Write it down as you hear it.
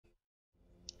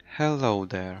Hello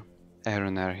there,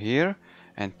 Aaronair here,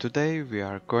 and today we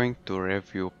are going to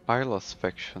review Pylos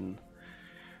faction.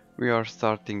 We are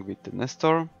starting with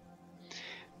Nestor.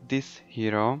 This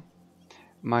hero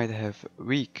might have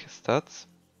weak stats,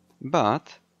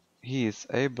 but he is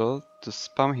able to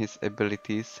spam his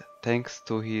abilities thanks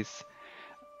to his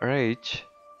rage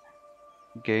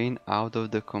gain out of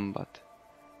the combat.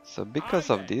 So because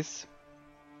of this,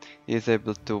 he is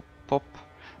able to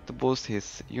boost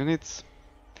his units,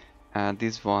 and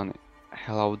this one,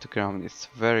 Hallowed Ground, is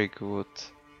very good.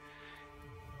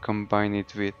 Combine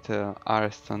it with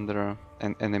Arrest Thunder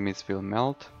and enemies will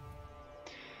melt.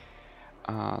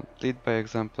 Lead by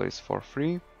Example is for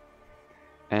free,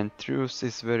 and Truce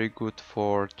is very good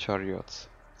for chariots.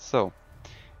 So,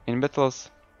 in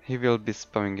battles, he will be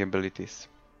spamming abilities.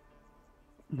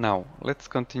 Now, let's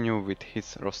continue with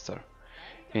his roster.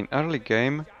 In early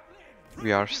game,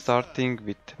 we are starting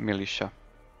with Militia.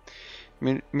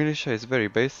 Militia is very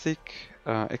basic,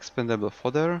 expendable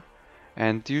fodder,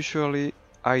 and usually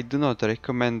I do not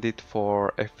recommend it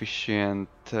for efficient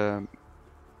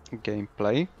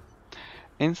gameplay.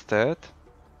 Instead,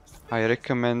 I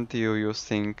recommend you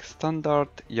using standard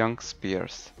young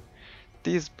spears.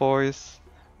 These boys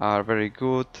are very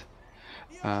good,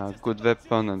 good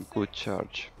weapon and good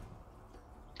charge.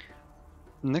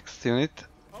 Next unit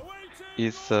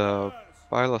is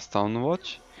Pylos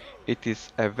Townwatch. It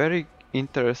is a very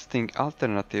interesting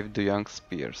alternative to young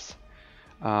spears.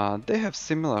 They have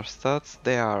similar stats,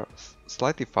 they are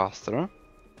slightly faster,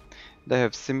 they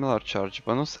have similar charge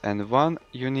bonus and one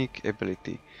unique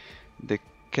ability, the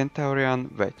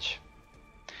Centaurian Wedge.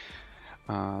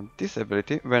 This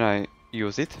ability, when I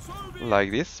use it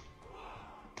like this,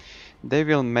 they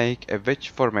will make a wedge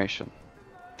formation.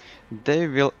 They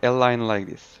will align like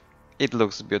this. It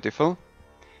looks beautiful,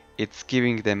 it's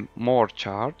giving them more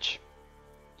charge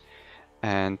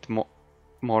and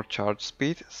more charge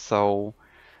speed, so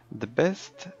the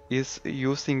best is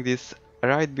using this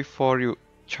right before you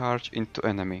charge into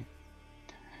enemy.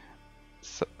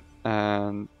 So,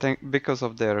 and because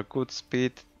of their good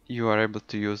speed, you are able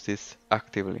to use this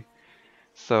actively.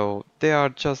 So they are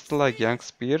just like young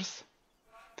spears,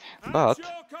 but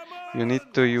you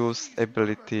need to use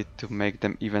ability to make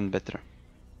them even better.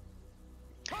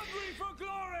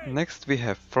 Next we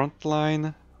have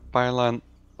Frontline, Pylon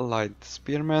Light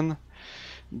Spearmen.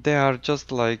 They are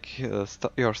just like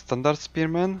your standard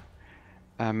spearmen.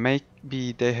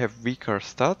 Maybe they have weaker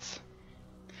stats,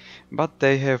 but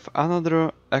they have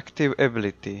another active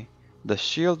ability, the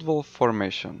Shield Wall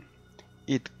Formation.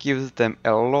 It gives them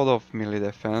a lot of melee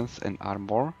defense and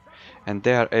armor, and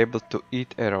they are able to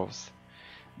eat arrows.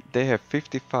 They have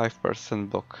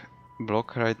 55%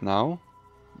 block right now,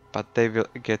 but they will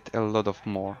get a lot of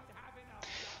more.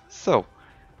 So,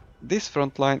 this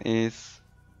frontline is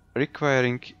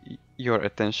requiring your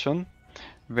attention.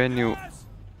 When you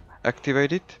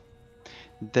activate it,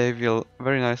 they will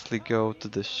very nicely go to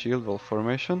the shield wall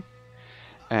formation,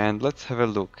 and let's have a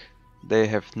look. They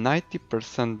have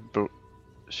 90%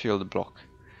 shield block,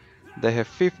 they have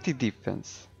 50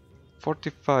 defense,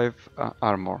 45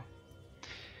 armor,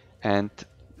 and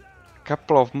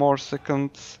couple of more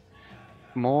seconds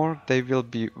more they will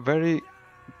be very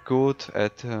good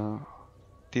at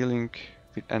dealing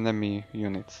with enemy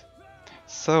units.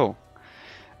 So,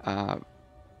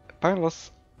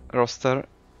 Pylos roster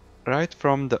right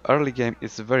from the early game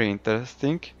is very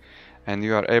interesting, and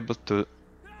you are able to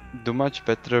do much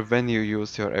better when you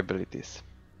use your abilities.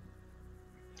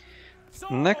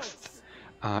 Next,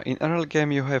 in early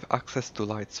game you have access to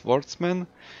light swordsmen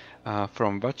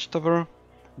from Watchtower.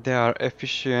 They are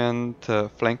efficient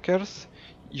flankers.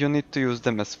 You need to use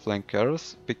them as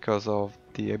flankers because of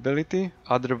the ability,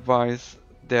 otherwise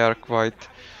they are quite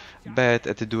bad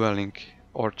at dueling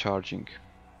or charging.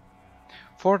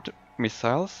 For the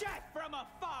missiles,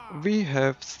 we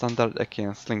have standard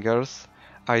Achaean slingers.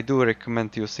 I do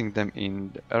recommend using them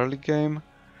in the early game.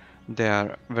 They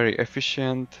are very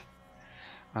efficient,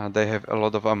 they have a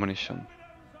lot of ammunition.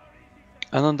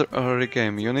 Another early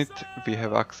game unit, we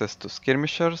have access to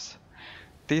skirmishers.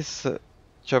 These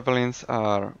javelins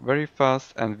are very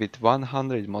fast, and with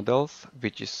 100 models,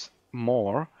 which is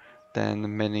more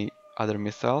than many other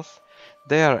missiles,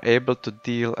 they are able to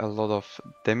deal a lot of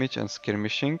damage and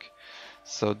skirmishing,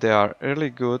 so they are really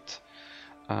good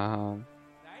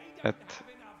at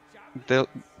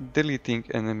deleting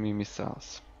enemy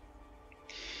missiles.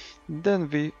 Then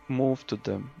we move to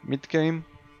the mid game.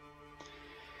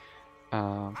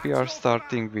 We are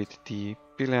starting with the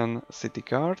Pylian City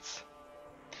Guards.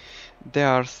 They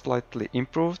are slightly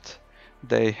improved.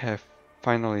 They have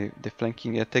finally the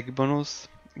flanking attack bonus,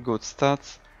 good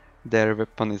stats, Their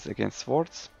weapon is against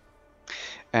swords.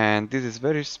 And this is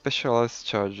very specialized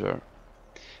charger.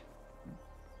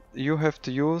 You have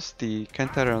to use the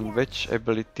Cantarian Wedge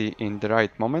ability in the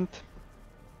right moment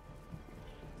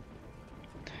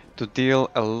to deal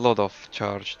a lot of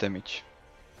charge damage.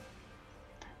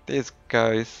 These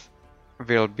guys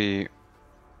will be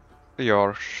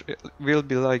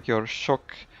like your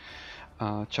shock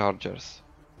chargers.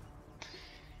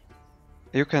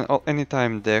 You can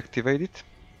anytime deactivate it.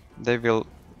 They will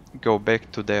go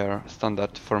back to their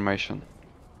standard formation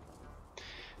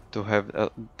to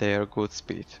have their good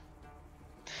speed.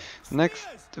 Next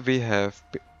we have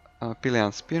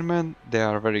Pylian Spearmen. They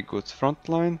are very good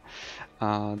frontline.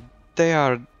 They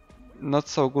are not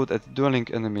so good at dueling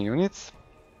enemy units,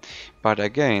 but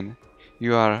again,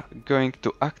 you are going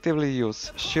to actively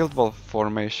use shield wall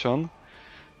formation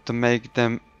to make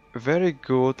them very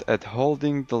good at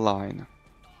holding the line.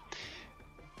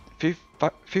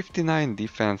 59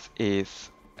 defense is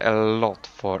a lot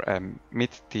for a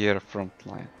mid-tier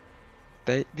frontline.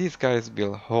 These guys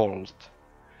will hold,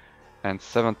 and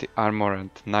 70 armor and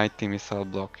 90 missile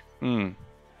block.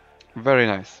 Very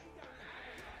nice.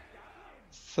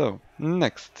 So,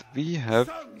 next we have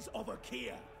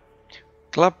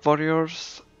Club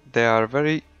Warriors. They are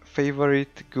very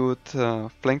favorite good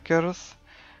flankers,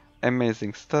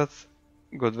 amazing stats,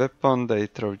 good weapon, they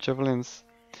throw javelins.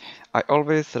 I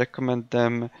always recommend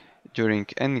them during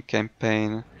any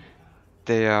campaign.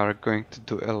 They are going to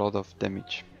do a lot of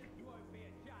damage.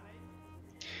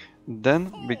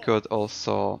 Then we got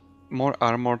also more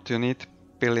armored unit,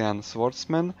 Pylian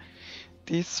Swordsmen.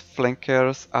 These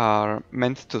flankers are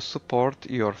meant to support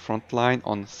your front line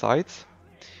on sides.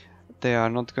 They are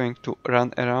not going to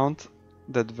run around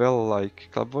that well like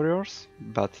Club Warriors,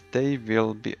 but they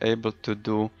will be able to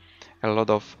do a lot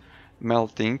of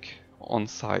melting on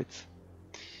sides.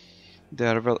 They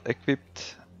are well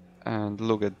equipped and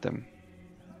look at them.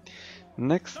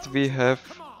 Next we have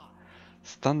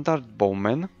Standard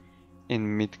Bowmen.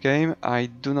 In mid-game I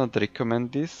do not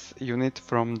recommend this unit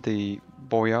from the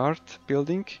Boyard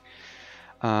building.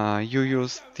 You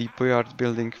use the Boyard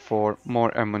building for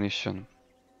more ammunition.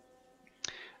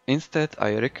 Instead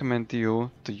I recommend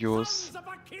you to use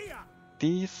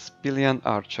these Pylian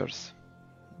Archers.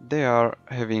 They are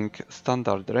having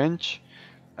standard range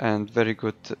and very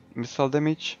good missile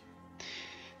damage.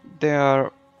 They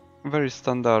are very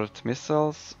standard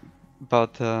missiles,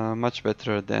 but much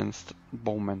better than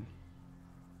bowmen.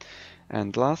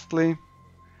 And lastly,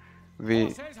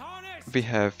 we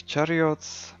have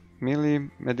chariots, melee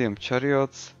medium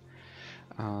chariots,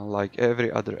 like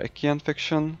every other Achaean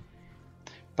faction,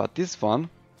 but this one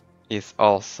is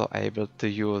also able to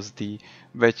use the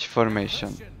wedge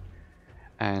formation.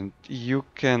 And you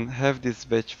can have this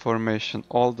wedge formation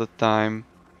all the time.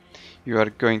 You are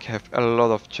going to have a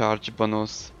lot of charge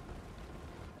bonus.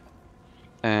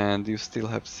 And you still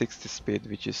have 60 speed,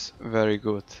 which is very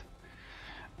good.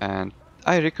 And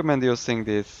I recommend using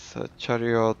this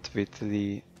chariot with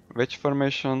the wedge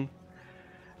formation.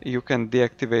 You can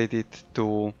deactivate it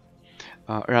to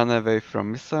run away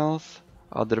from missiles.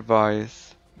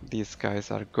 Otherwise, these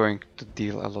guys are going to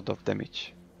deal a lot of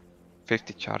damage.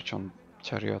 50 charge on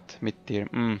chariot mid-tier,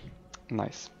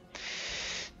 nice.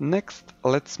 Next,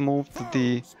 let's move to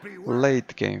the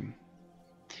late game.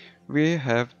 We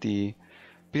have the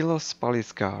Pylos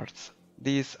Palace Guards.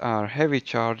 These are heavy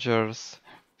chargers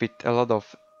with a lot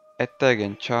of attack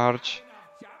and charge.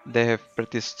 They have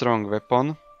pretty strong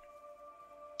weapon.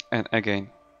 And again,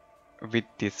 with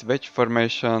this wedge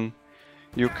formation,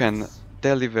 you can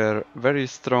deliver very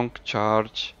strong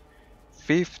charge.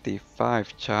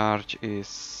 55 charge is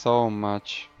so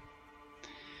much.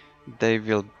 They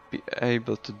will be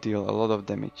able to deal a lot of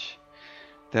damage.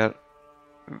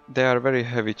 They are very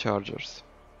heavy chargers.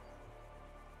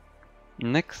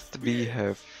 Next we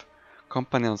have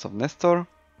Companions of Nestor.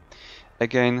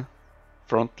 Again,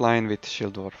 frontline with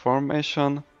shield wall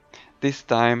formation. This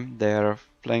time their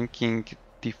flanking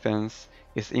defense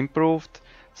is improved,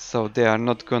 so they are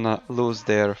not gonna lose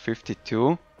their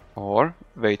 52, or,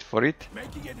 wait for it,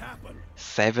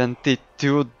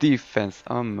 72 defense,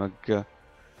 oh my god.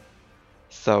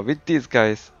 So with these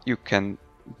guys you can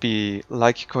be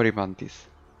like Corybantis,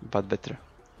 but better.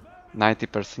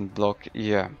 90% block,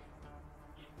 yeah.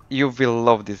 You will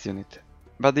love this unit,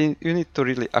 but you need to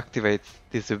really activate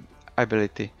this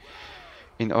ability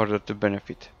in order to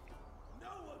benefit.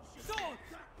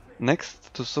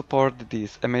 Next, to support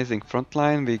this amazing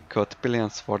frontline, we got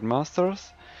Pylian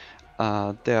Swordmasters.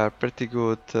 They are pretty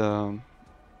good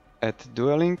at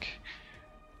dueling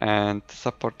and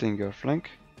supporting your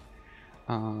flank.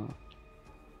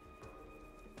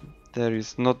 There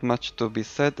is not much to be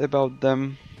said about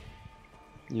them.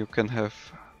 You can have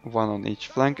one on each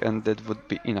flank and that would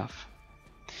be enough.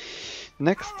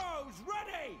 Next,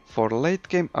 for late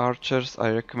game archers,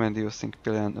 I recommend using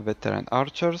Pylian veteran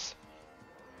archers.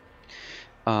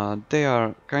 They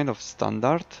are kind of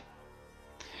standard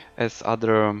as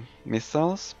other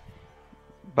missiles,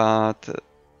 but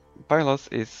Pylos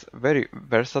is very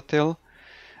versatile,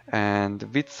 and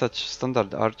with such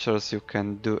standard archers you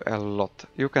can do a lot.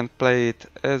 You can play it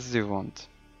as you want.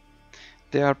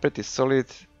 They are pretty solid,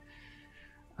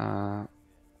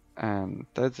 and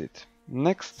that's it.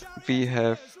 Next we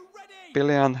have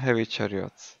Pylian heavy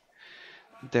chariots.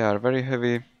 They are very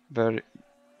heavy, very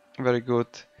good,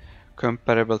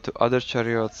 comparable to other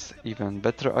chariots, even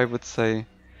better I would say.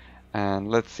 And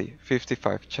let's see,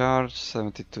 55 charge,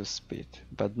 72 speed.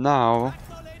 But now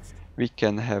we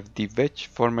can have the wedge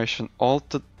formation all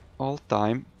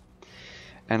time,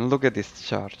 and look at this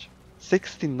charge.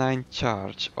 69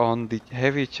 charge on the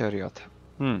heavy chariot.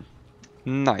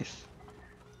 Nice.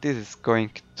 This is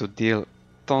going to deal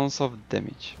tons of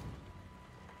damage.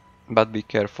 But be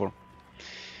careful.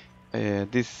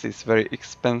 This is very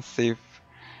expensive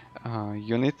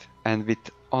unit, and with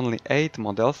only 8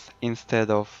 models instead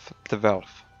of 12.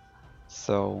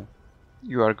 So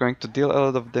you are going to deal a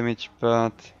lot of damage,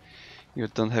 but you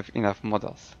don't have enough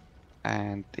models,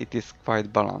 and it is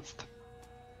quite balanced.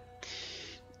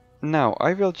 Now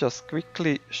I will just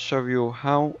quickly show you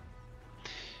how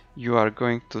you are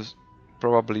going to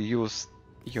probably use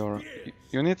your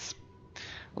units.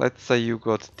 Let's say you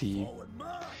got the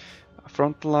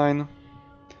front line.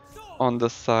 On the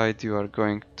side you are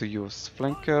going to use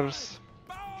flankers.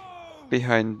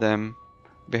 Behind them,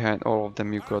 behind all of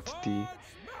them, you got the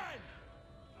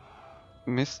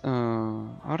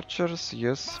archers,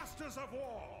 yes.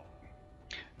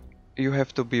 You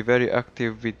have to be very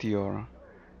active with your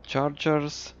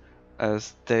chargers,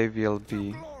 as they will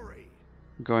be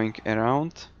going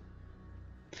around,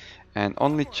 and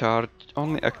only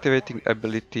activating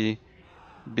ability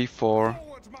before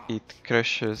it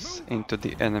crashes into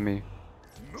the enemy.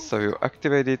 So you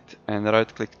activate it and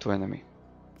right click to enemy.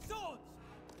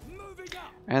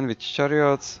 And with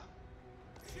chariots,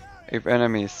 if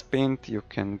enemy is pinned, you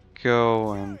can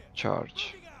go and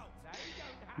charge.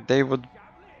 They would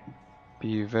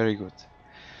be very good.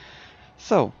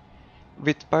 So,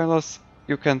 with Pylos,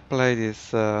 you can play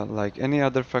this like any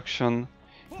other faction.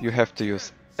 You have to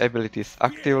use abilities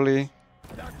actively,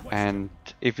 and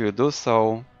if you do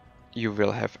so, you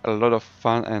will have a lot of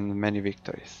fun and many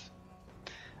victories.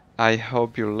 I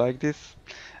hope you like this,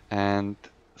 and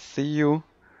see you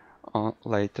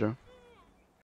later.